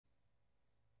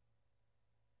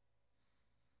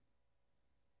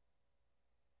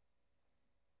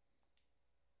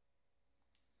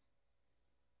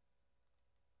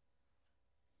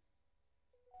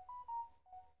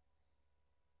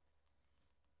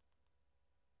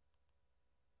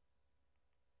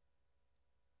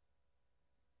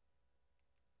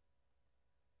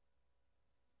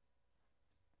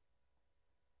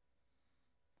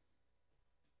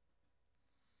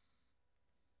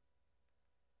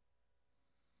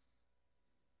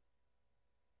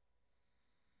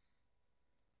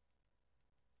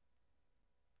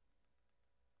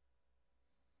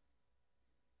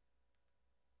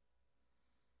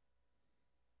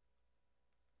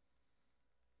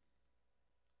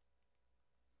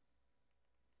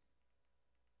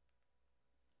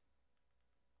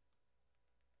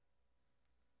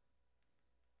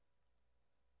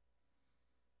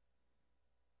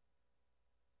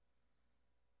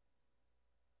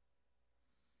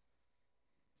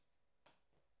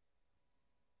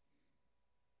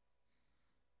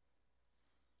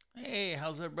Hey,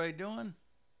 how's everybody doing?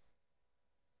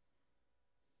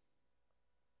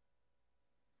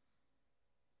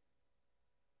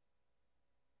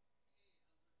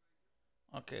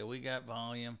 Okay, we got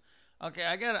volume. Okay,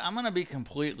 I'm gonna be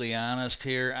completely honest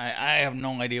here. I have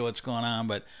no idea what's going on,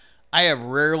 but I have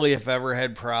rarely, if ever,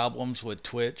 had problems with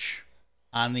Twitch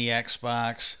on the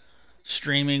Xbox,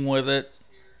 streaming with it,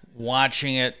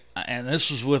 watching it, and this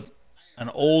was with an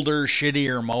older,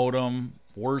 shittier modem,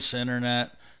 worse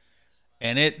internet,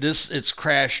 and it's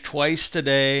crashed twice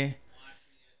today,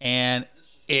 and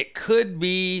it could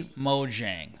be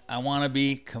Mojang. I want to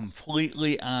be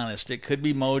completely honest. It could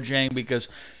be Mojang because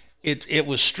it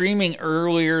was streaming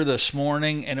earlier this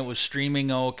morning and it was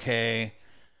streaming okay.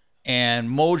 And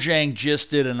Mojang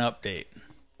just did an update.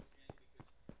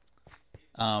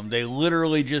 They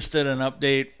literally just did an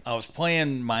update. I was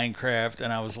playing Minecraft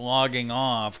and I was logging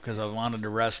off because I wanted to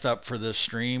rest up for this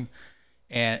stream,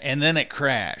 and then it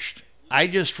crashed. I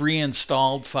just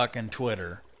reinstalled fucking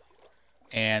Twitter.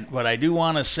 And but I do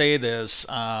want to say this: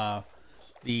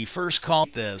 the first call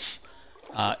this,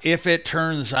 if it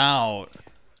turns out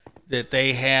that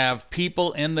they have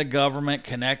people in the government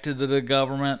connected to the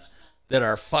government that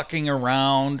are fucking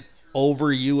around over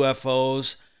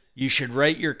UFOs, you should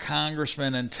write your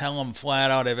congressman and tell them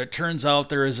flat out if it turns out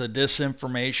there is a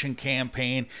disinformation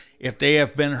campaign, if they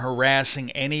have been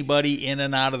harassing anybody in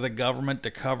and out of the government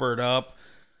to cover it up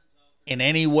in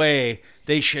any way,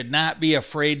 they should not be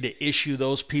afraid to issue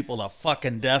those people the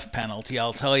fucking death penalty.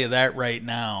 I'll tell you that right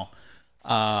now.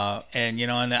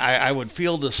 And I would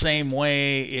feel the same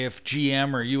way if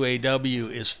GM or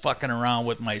UAW is fucking around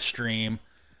with my stream.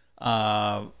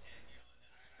 Because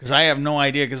I have no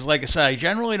idea. Because like I said, I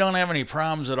generally don't have any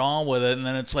problems at all with it. And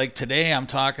then it's like today I'm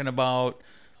talking about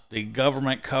the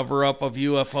government cover up of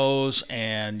UFOs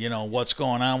and what's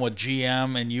going on with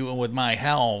GM and you with my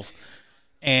health.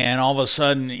 And all of a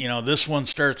sudden, this one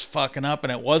starts fucking up,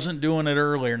 and it wasn't doing it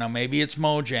earlier. Now maybe it's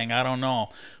Mojang, I don't know,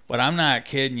 but I'm not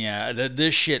kidding you.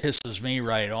 This shit pisses me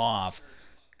right off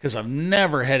because I've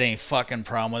never had any fucking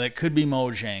problem with it. Could be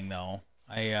Mojang though.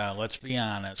 Let's be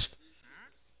honest.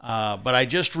 But I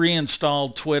just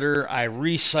reinstalled Twitter. I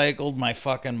recycled my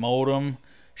fucking modem.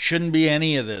 Shouldn't be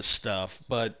any of this stuff,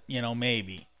 but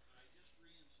maybe.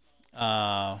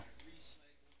 Uh,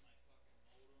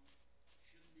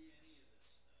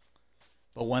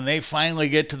 But when they finally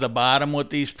get to the bottom with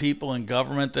these people in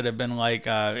government that have been like,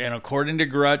 and according to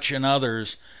Grutch and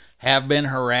others, have been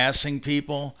harassing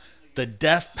people, the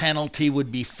death penalty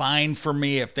would be fine for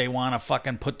me if they want to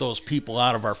fucking put those people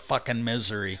out of our fucking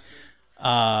misery.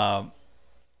 Uh,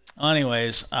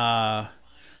 anyways, I'm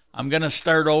going to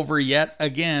start over yet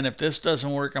again. If this doesn't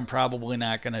work, I'm probably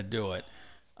not going to do it.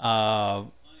 Uh,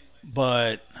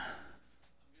 but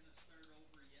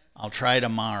I'll try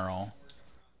tomorrow.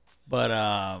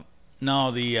 But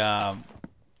no, the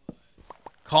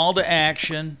call to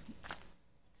action.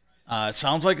 It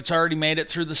sounds like it's already made it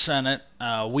through the Senate.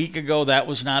 A week ago, that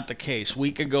was not the case. A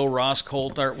week ago, Ross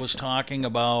Coulthart was talking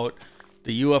about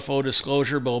the UFO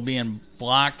disclosure bill being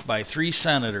blocked by three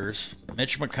senators,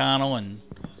 Mitch McConnell and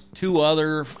two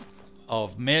other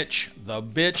of Mitch, the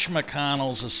bitch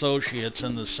McConnell's associates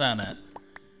in the Senate.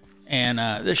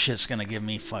 And this shit's gonna give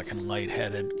me fucking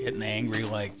lightheaded, getting angry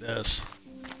like this.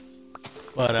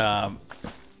 But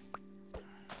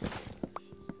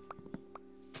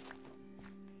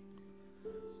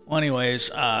well, anyways,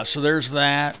 so there's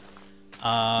that.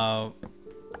 Uh,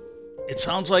 it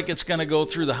sounds like it's going to go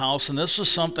through the House, and this is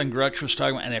something Grutch was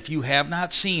talking about. And if you have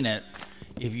not seen it,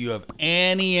 if you have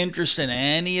any interest in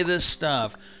any of this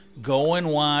stuff, go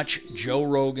and watch Joe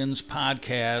Rogan's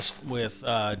podcast with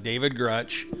David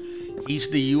Grutch. He's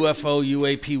the UFO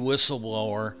UAP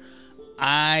whistleblower.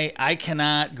 I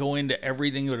cannot go into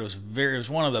everything, but it was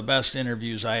one of the best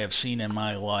interviews I have seen in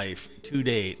my life to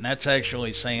date, and that's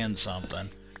actually saying something.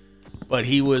 But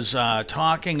he was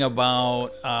talking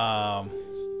about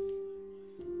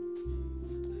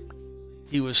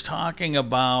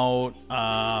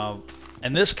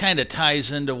and this kind of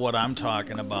ties into what I'm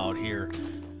talking about here.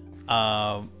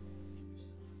 Uh,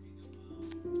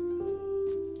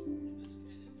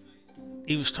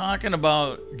 he was talking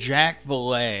about Jack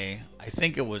Valet. I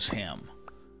think it was him.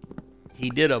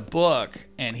 He did a book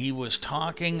and he was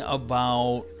talking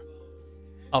about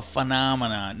a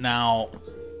phenomena. Now,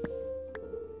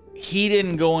 he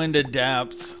didn't go into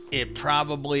depth. It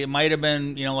might have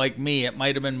been, like me, it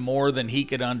might have been more than he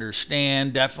could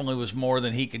understand. Definitely was more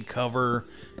than he could cover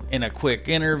in a quick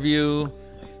interview.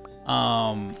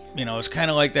 It's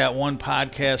kind of like that one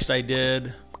podcast I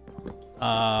did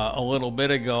a little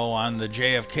bit ago on the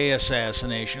JFK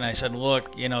assassination. I said,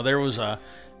 look, there was a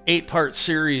 8-part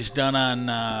series done on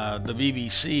the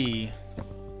BBC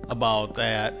about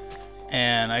that.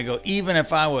 And I go, even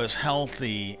if I was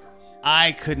healthy,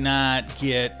 I could not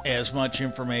get as much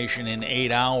information in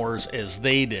 8 hours as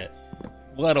they did,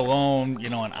 let alone,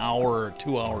 an hour or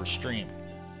 2 hour stream.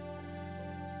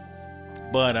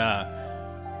 But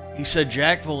he said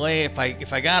Jacques Vallée,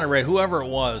 if I got it right, whoever it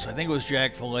was, I think it was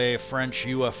Jacques Vallée, a French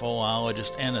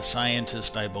UFOologist and a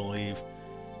scientist, I believe.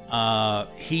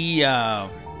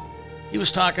 He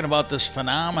was talking about this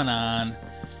phenomenon,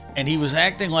 and he was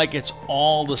acting like it's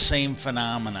all the same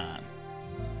phenomenon.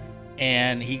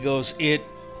 And he goes, it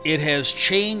has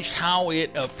changed how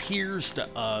it appears to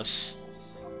us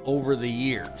over the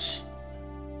years.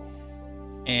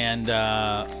 And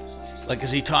like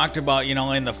as he talked about,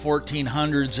 in the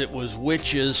 1400s, it was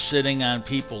witches sitting on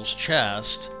people's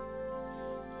chest.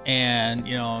 And,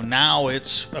 now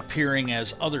it's appearing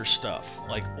as other stuff,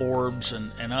 like orbs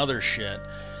and other shit.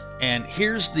 And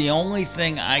here's the only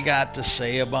thing I got to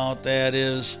say about that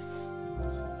is,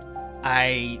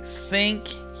 I think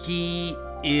he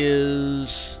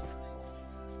is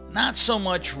not so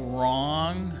much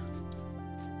wrong,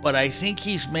 but I think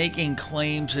he's making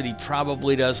claims that he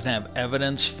probably doesn't have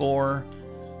evidence for.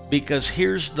 Because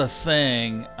here's the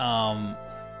thing, and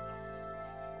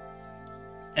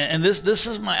this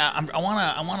is I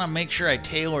want to make sure I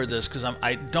tailor this, because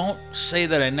I don't say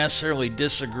that I necessarily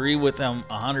disagree with him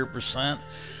 100%.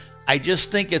 I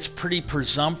just think it's pretty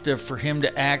presumptive for him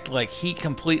to act like he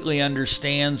completely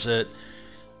understands it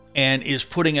and is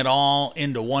putting it all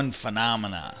into one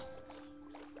phenomena.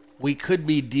 We could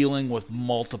be dealing with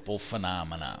multiple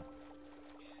phenomena,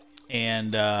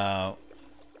 and I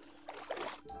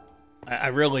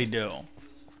really do.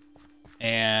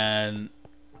 And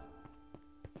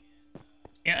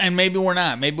maybe we're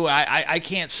not. Maybe I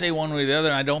can't say one way or the other,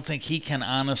 and I don't think he can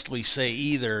honestly say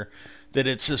either that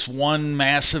it's this one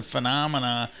massive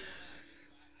phenomena.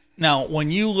 Now, when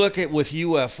you look at with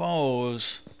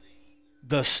UFOs,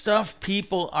 the stuff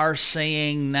people are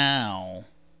saying now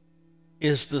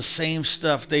is the same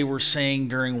stuff they were saying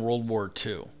during World War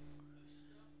II.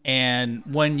 And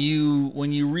when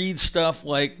you read stuff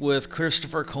like with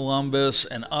Christopher Columbus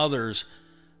and others,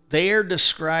 they are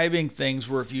describing things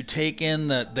where if you take in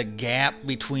the gap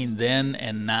between then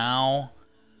and now,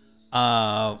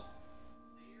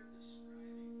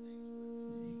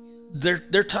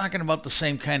 they're talking about the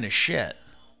same kind of shit.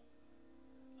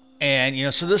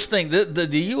 And so this thing,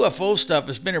 the UFO stuff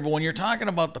has been here, but when you're talking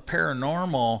about the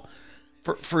paranormal,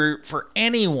 for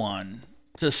anyone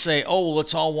to say, oh, well,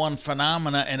 it's all one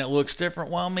phenomena and it looks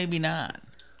different, well, maybe not.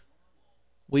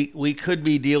 We could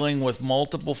be dealing with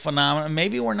multiple phenomena.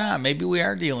 Maybe we're not. Maybe we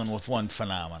are dealing with one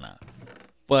phenomena.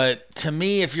 But to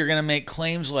me, if you're going to make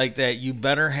claims like that, you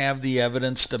better have the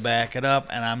evidence to back it up.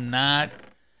 And I'm not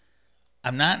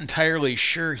entirely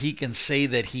sure he can say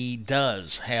that he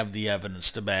does have the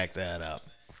evidence to back that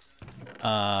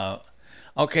up.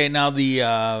 Okay, now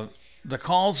the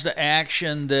calls to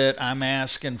action that I'm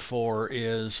asking for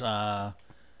is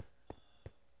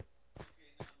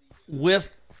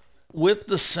with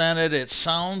the Senate. It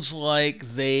sounds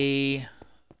like they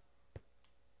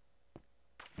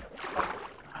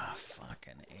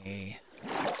fucking A.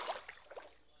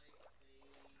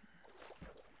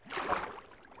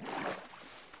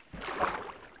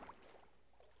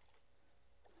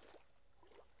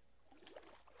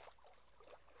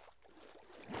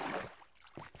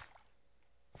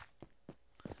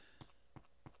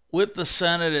 With the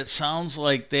Senate, it sounds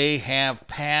like they have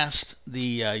passed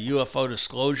the UFO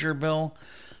disclosure bill.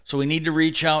 So we need to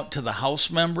reach out to the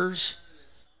House members.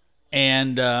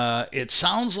 And it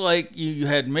sounds like you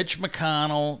had Mitch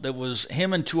McConnell, that was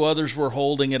him and two others were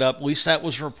holding it up. At least that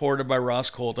was reported by Ross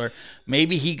Coulter.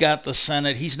 Maybe he got the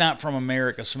Senate. He's not from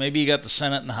America, so maybe he got the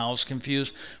Senate and the House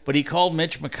confused. But he called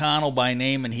Mitch McConnell by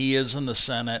name, and he is in the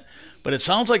Senate. But it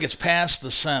sounds like it's passed the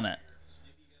Senate.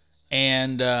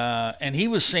 And he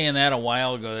was saying that a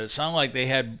while ago, that it sounded like they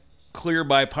had clear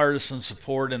bipartisan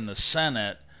support in the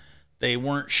Senate. They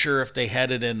weren't sure if they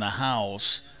had it in the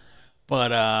House.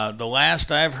 But the last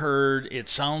I've heard, it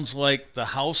sounds like the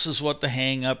House is what the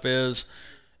hang-up is.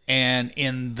 And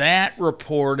in that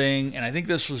reporting, and I think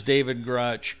this was David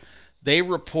Grutch, they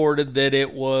reported that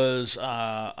it was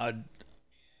a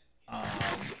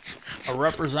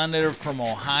representative from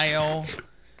Ohio,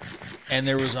 and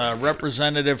there was a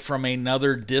representative from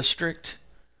another district.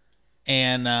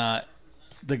 And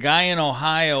the guy in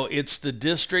Ohio, it's the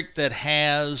district that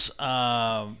has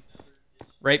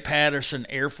Wright-Patterson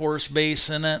Air Force Base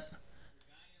in it.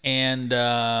 And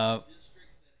hang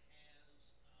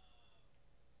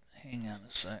on a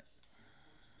sec.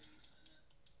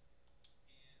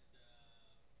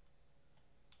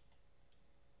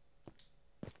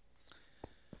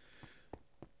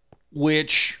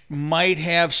 which might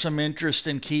have some interest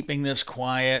in keeping this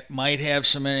quiet, might have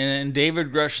some, and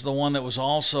David Grush is the one that was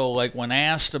also like, when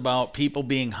asked about people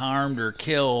being harmed or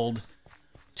killed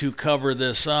to cover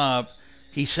this up,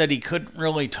 he said he couldn't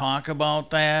really talk about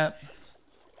that.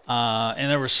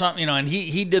 And there was something, and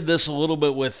he did this a little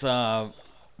bit with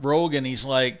Rogan.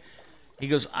 He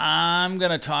goes, I'm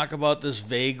going to talk about this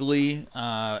vaguely,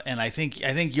 and I think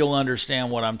you'll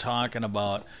understand what I'm talking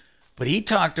about. But he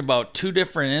talked about two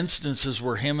different instances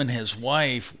where him and his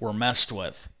wife were messed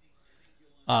with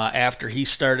after he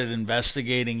started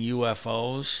investigating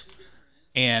UFOs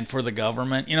and for the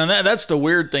government. That's the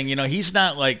weird thing. He's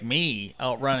not like me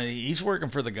out running. He's working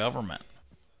for the government.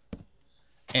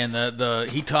 And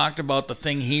he talked about the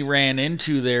thing he ran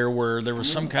into there, where there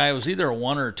was some guy, it was either a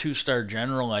 1 or a 2-star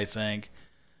general, I think,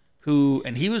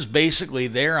 and he was basically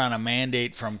there on a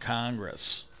mandate from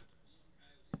Congress.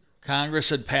 Congress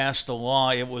had passed a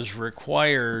law. It was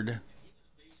required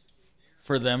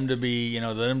for them to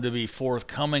be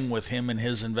forthcoming with him in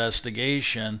his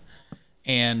investigation.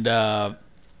 And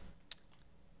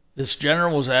this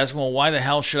general was asking, well, why the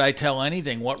hell should I tell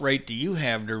anything? What right do you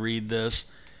have to read this?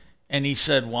 And he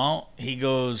said, well, he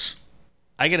goes,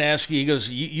 I got to ask you, he goes,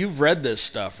 you've read this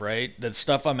stuff, right? That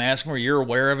stuff I'm asking where you're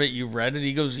aware of it, you've read it?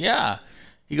 He goes, yeah.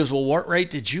 He goes, well, what right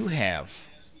did you have?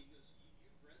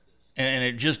 And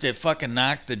it fucking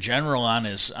knocked the general on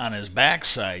his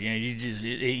backside.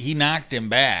 He knocked him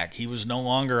back. He was no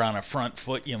longer on a front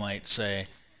foot, you might say.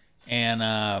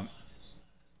 And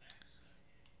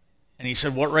he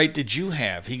said, what right did you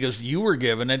have? He goes, you were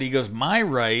given it. He goes, my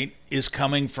right is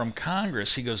coming from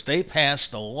Congress. He goes, they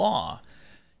passed a law.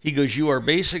 He goes, you are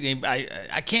basically,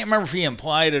 I can't remember if he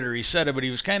implied it or he said it, but he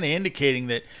was kind of indicating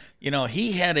that,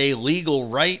 he had a legal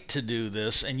right to do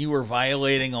this, and you were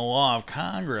violating a law of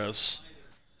Congress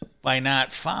by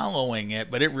not following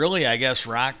it. But it really, I guess,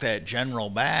 rocked that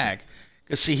general back,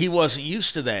 because, see, he wasn't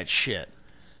used to that shit.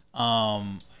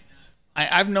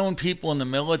 I've known people in the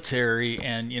military,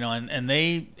 and and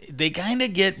they kind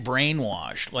of get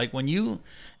brainwashed. Like when and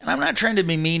I'm not trying to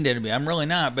be mean to anybody, I'm really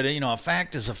not, but a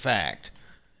fact is a fact.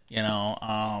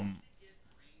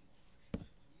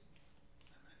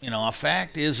 A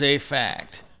fact is a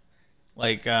fact.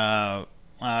 Like I'm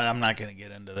not going to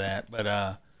get into that,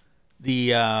 but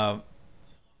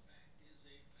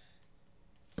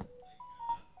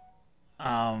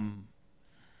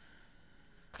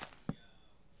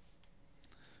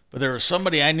but there was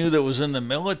somebody I knew that was in the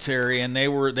military, and they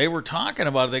were talking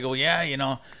about it. They go,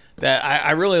 yeah, that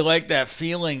I really like that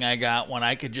feeling I got when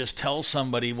I could just tell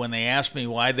somebody when they asked me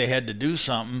why they had to do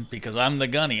something, because I'm the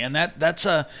gunny. And that's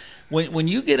when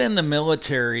you get in the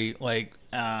military, like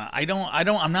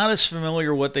I'm not as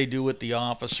familiar what they do with the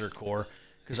officer corps,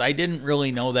 because I didn't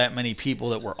really know that many people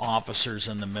that were officers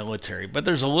in the military. But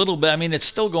there's a little bit. I mean, it's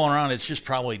still going around. It's just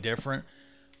probably different.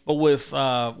 But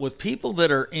with people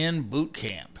that are in boot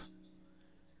camp,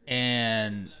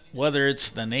 and whether it's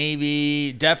the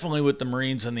Navy, definitely with the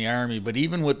Marines and the Army, but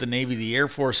even with the Navy, the Air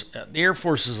Force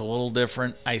is a little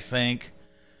different, I think.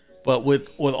 But with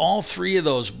all three of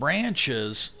those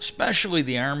branches, especially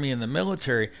the Army and the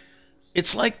military,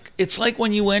 it's like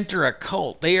when you enter a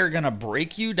cult. They are going to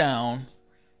break you down.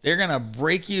 They're going to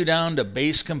break you down to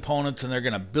base components, and they're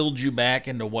going to build you back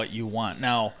into what you want.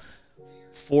 Now,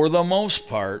 for the most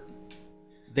part,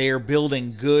 they are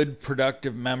building good,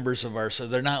 productive members of so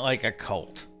they're not like a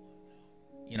cult.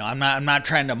 I'm not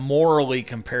trying to morally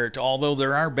compare it to, although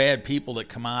there are bad people that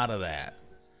come out of that.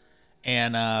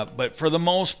 And but for the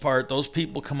most part, those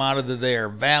people come out of they are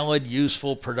valid,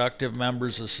 useful, productive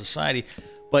members of society.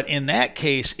 But in that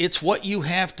case, it's what you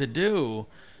have to do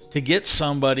to get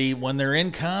somebody when they're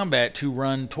in combat to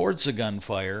run towards the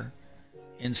gunfire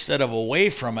instead of away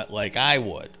from it, like I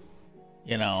would.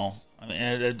 And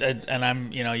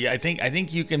I'm, I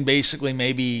think you can basically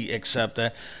maybe accept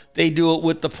that. They do it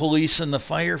with the police and the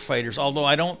firefighters, although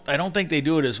I don't think they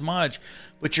do it as much.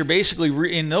 But you're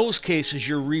basically in those cases,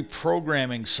 you're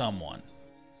reprogramming someone.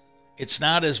 It's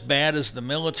not as bad as the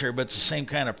military, but it's the same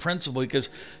kind of principle, because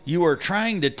you are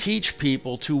trying to teach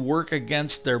people to work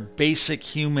against their basic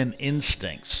human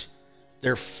instincts,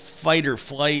 their fight or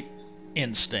flight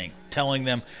instinct, telling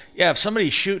them, yeah, if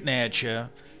somebody's shooting at you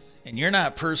and you're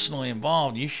not personally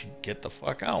involved, you should get the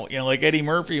fuck out. Like Eddie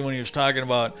Murphy, when he was talking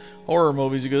about horror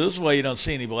movies, he goes, this is why you don't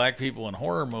see any black people in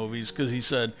horror movies, because he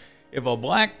said, if a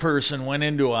black person went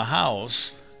into a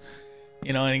house,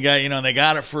 and he got, they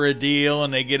got it for a deal,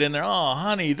 and they get in there, oh,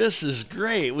 honey, this is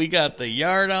great. We got the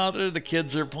yard out there. The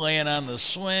kids are playing on the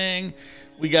swing.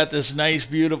 We got this nice,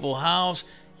 beautiful house.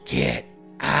 Get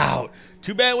out.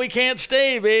 Too bad we can't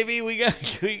stay, baby. We got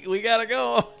to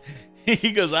go.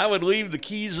 He goes, I would leave the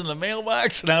keys in the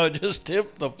mailbox and I would just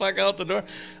tip the fuck out the door.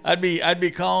 I'd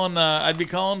be calling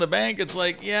the bank. It's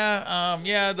like,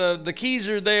 yeah, the keys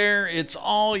are there. It's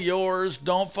all yours.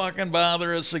 Don't fucking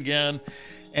bother us again.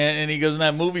 And he goes, in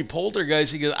that movie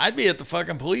Poltergeist, he goes, I'd be at the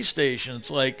fucking police station. It's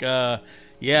like, Mr.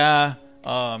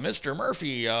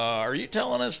 Murphy, are you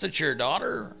telling us that your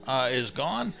daughter is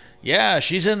gone? Yeah,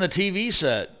 she's in the TV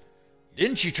set.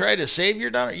 Didn't you try to save your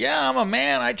daughter? Yeah, I'm a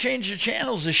man. I changed the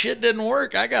channels. The shit didn't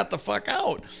work. I got the fuck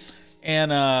out.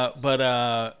 And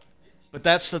but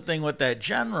that's the thing with that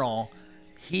general.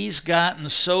 He's gotten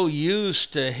so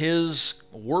used to his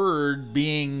word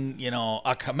being,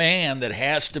 a command that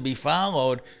has to be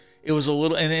followed. It was a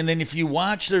little, and then if you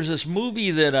watch, there's this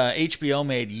movie that HBO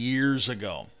made years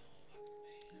ago.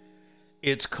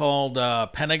 It's called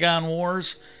Pentagon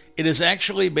Wars. It is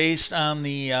actually based on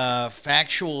the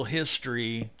factual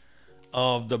history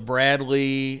of the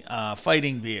Bradley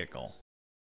fighting vehicle.